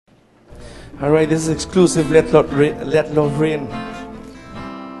Alright, this is exclusive Let Love Rain.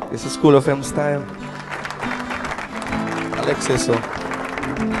 This is School of M style. Alex says so.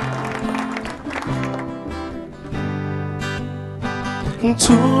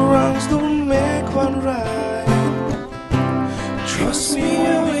 Two wrongs don't make one right. Trust me,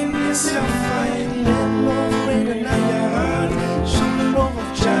 when this you'll find. Let love rain in your heart. Show the love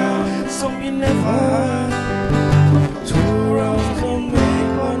of child, so you never had. Two wrongs don't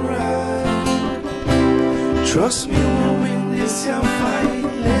make one right. Trust me, when this you'll find.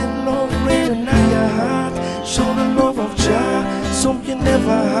 Let love rain in your heart. Show the love of child, so you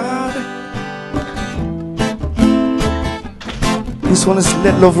never had. This one is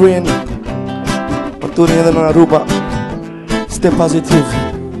Let Love Rain. I'm doing it on Aruba. Stay positive.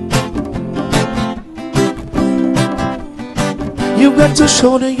 You got to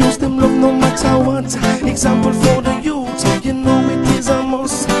show the youth them love no matter what. Example for the youth, you know it is a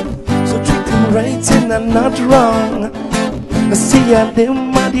must. So treat them right and not wrong. See ya,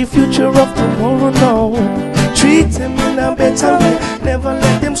 them are the future of tomorrow now. Treat them in a better way, never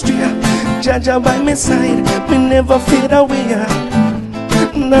let them stray. Jaja by my side, me never fade away.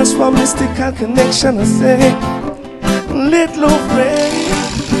 That's why mystical connection I say, let love rain,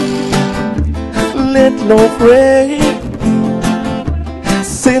 let love rain.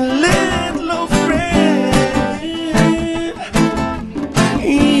 Say let love rain.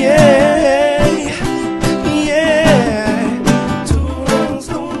 Yeah, yeah. Two wrongs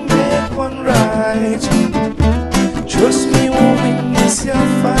don't make one right. Trust me, when we miss your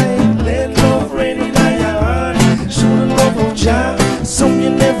fight. Let love rain in your heart. Show the love of Jah, some you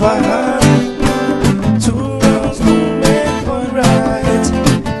never had. Two wrongs don't make one right.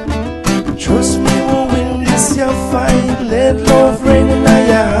 Trust me, when we miss your fight. Let love rain in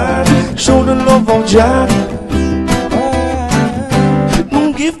your heart. Show the love of Jah.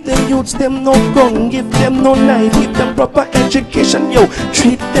 Don't give them youths them no gun, give them no knife, give them proper education, yo.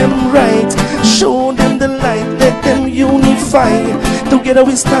 Treat them right, show them the light, let them unify. Together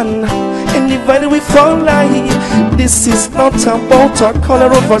we stand, and divided we fall like. This is not about our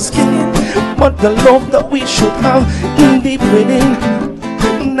color of our skin, but the love that we should have in deep within.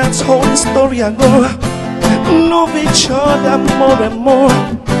 And that's how the story I go. Love each other more and more.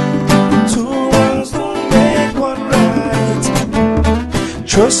 Two wrongs don't make one right.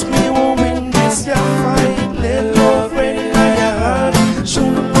 Trust me, when we miss your fight. Let love rain in your heart. Show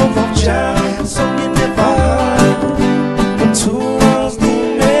the love of Jah, so you never had. Two wrongs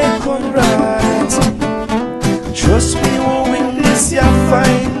don't make one right. Trust me, when we miss your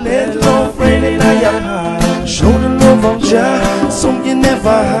fight. Let love rain in your heart. Show the love of Jah, so you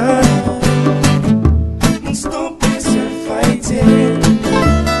never had. Stop this fighting.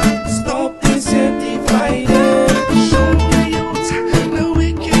 Stop this dividing. Show the youth that we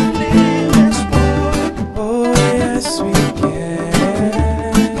can live as one. Oh yes we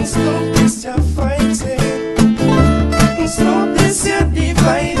can. Stop this fighting. Stop this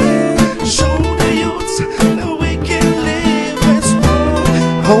dividing. Show the youth that we can live as one.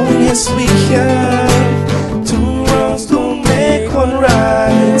 Oh yes we can. Two wrongs don't make one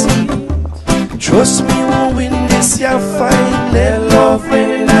right. Trust me, when we miss your fight. Let love rain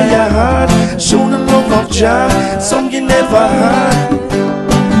in your heart. Show the love of Jah, some you never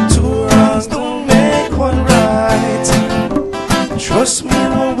had. Two wrongs don't make one right. Trust me,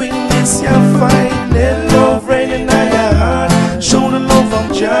 when we miss your fight. Let love rain in your heart. Show the love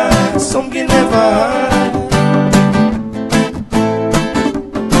of Jah, some you never had.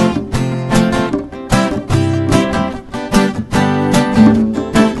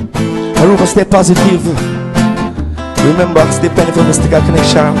 Aruba, stay positive. Remember, stay penny for mystical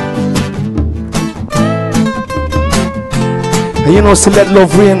connection. And you know, see let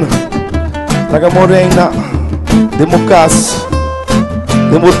love rain. Like a morena, the mukas,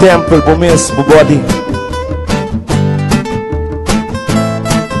 the mu temple, bu mes, bu body.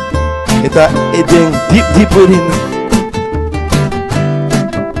 It's a heading deep, deep within.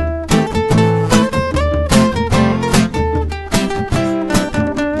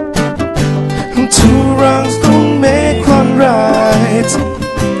 Two wrongs don't make one right.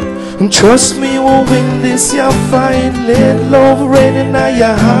 Trust me, when we this you'll find. Let love rain in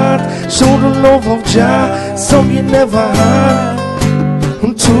your heart. Show the love of Jah, some you never had.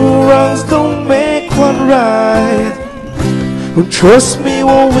 Two wrongs don't make one right. Trust me,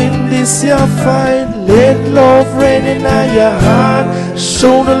 when we this you'll find. Let love rain in your heart.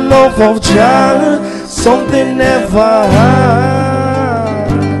 Show the love of Jah, something never had.